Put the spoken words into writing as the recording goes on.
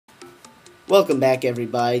Welcome back,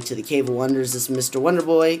 everybody, to the Cave of Wonders. This is Mr.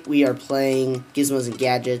 Wonderboy. We are playing Gizmos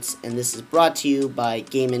Gadgets, and this is brought to you by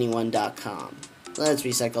GameAnyone.com. Let's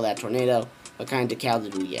recycle that tornado. What kind of decal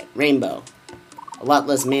did we get? Rainbow. A lot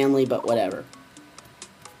less manly, but whatever.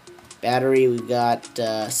 Battery, we've got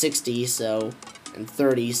 60, and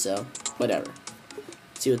 30, so whatever.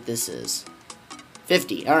 Let's see what this is.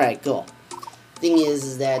 50. Alright, cool. Thing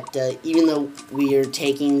is that even though we are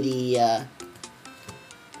taking the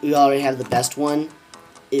we already have the best one,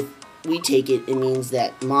 if we take it, it means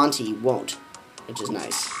that Monty won't, which is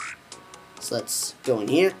nice. So let's go in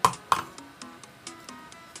here.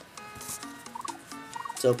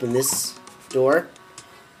 Let's open this door.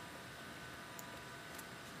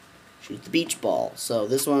 Shoot the beach ball. So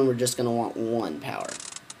this one we're just going to want 1 power.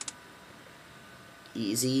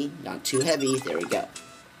 Easy, not too heavy. There we go.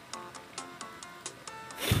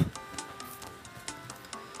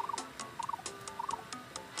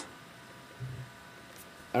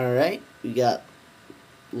 Alright, we got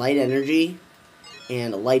light energy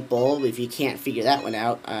and a light bulb. If you can't figure that one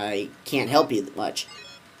out, I can't help you much.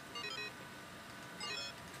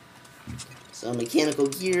 So mechanical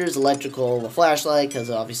gears, electrical, a flashlight, because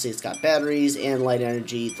obviously it's got batteries, and light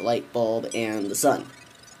energy, the light bulb, and the sun.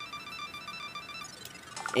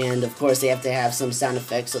 And of course they have to have some sound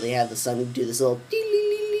effects, so they have the sun do this little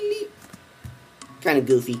kind of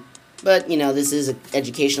goofy. But, you know, this is an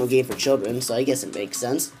educational game for children, so I guess it makes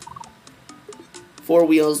sense. 4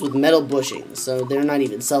 wheels with metal bushings, so they're not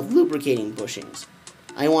even self-lubricating bushings.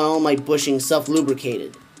 I want all my bushings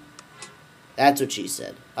self-lubricated. That's what she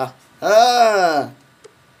said. I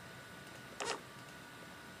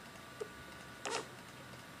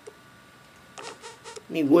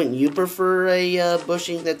mean, wouldn't you prefer a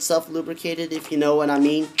bushing that's self-lubricated, if you know what I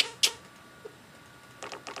mean?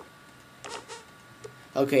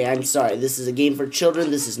 Okay, I'm sorry. This is a game for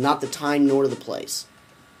children. This is not the time nor the place.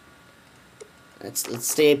 Let's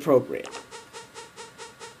stay appropriate.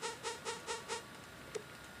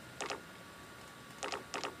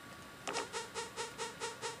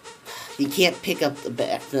 You can't pick up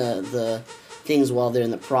the things while they're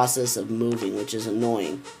in the process of moving, which is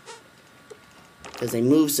annoying. Because they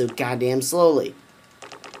move so goddamn slowly.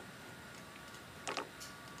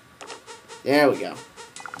 There we go.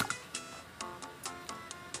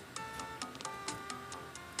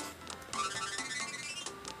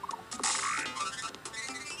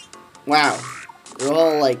 Wow, they're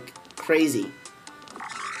all like crazy.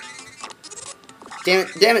 Damn it,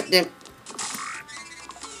 damn it, damn it.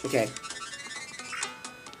 Okay.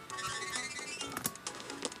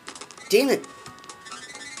 Damn it.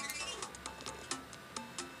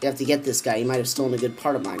 You have to get this guy. He might have stolen a good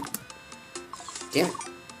part of mine. Damn it.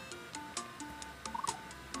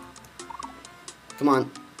 Come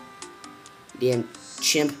on. Damn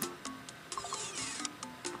chimp.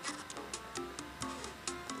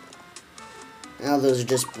 Oh, those are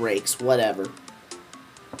just brakes. Whatever.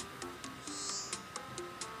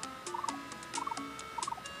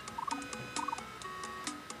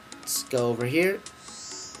 Let's go over here.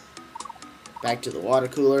 Back to the water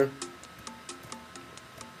cooler.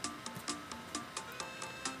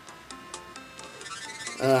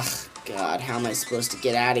 Ugh, God, how am I supposed to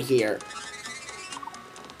get out of here?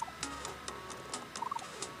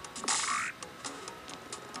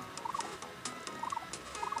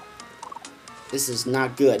 This is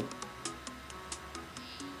not good.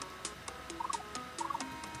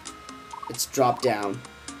 Let's drop down.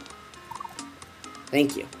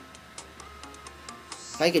 Thank you.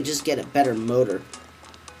 If I could just get a better motor.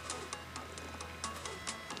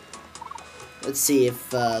 Let's see if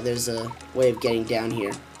there's a way of getting down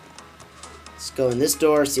here. Let's go in this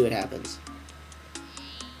door, see what happens.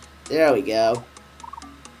 There we go.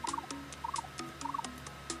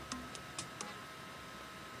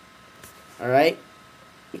 Alright,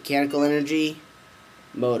 mechanical energy,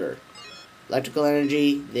 motor. Electrical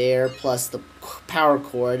energy there, plus the power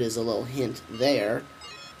cord is a little hint there.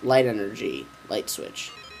 Light energy, light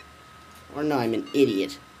switch. Or no, I'm an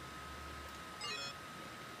idiot.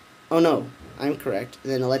 Oh no, I'm correct.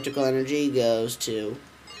 And then electrical energy goes to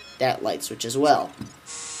that light switch as well.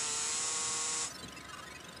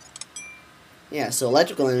 Yeah, so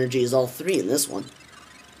electrical energy is all 3 in this one.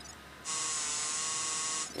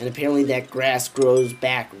 And apparently that grass grows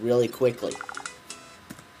back really quickly.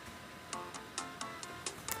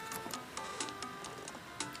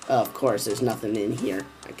 Oh, of course, there's nothing in here.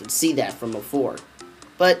 I could see that from before.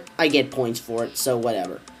 But I get points for it, so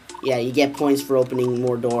whatever. Yeah, you get points for opening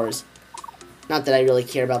more doors. Not that I really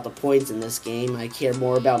care about the points in this game. I care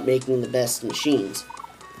more about making the best machines.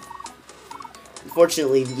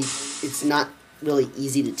 Unfortunately, it's not really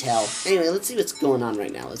easy to tell. Anyway, let's see what's going on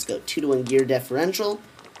right now. Let's go 2-to-1 gear differential.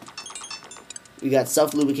 We got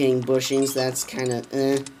self-lubricating bushings. That's kind of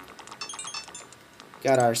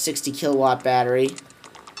Got our 60 kilowatt battery.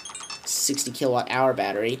 60 kilowatt hour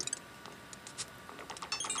battery.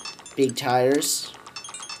 Big tires.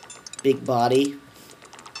 Big body.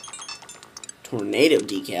 Tornado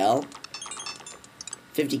decal.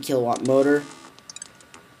 50 kilowatt motor.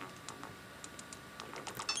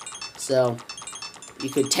 So, you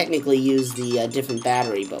could technically use the different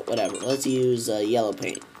battery, but whatever. Let's use yellow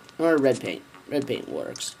paint. Or red paint. Red paint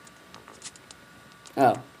works.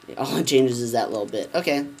 Oh, all it changes is that little bit.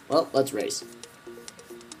 Okay, well, let's race.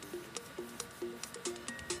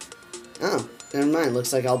 Oh, never mind.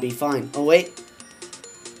 Looks like I'll be fine. Oh, wait.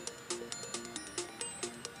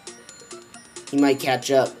 He might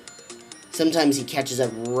catch up. Sometimes he catches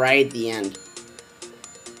up right at the end.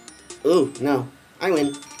 Ooh, no. I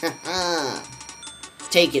win. Ha ha.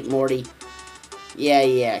 Take it, Morty.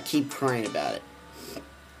 Yeah, keep crying about it.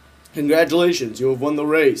 Congratulations, you have won the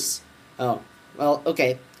race. Oh, well,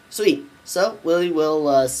 okay. Sweet. So, we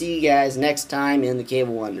will see you guys next time in the Cave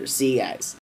of Wonders. See you guys.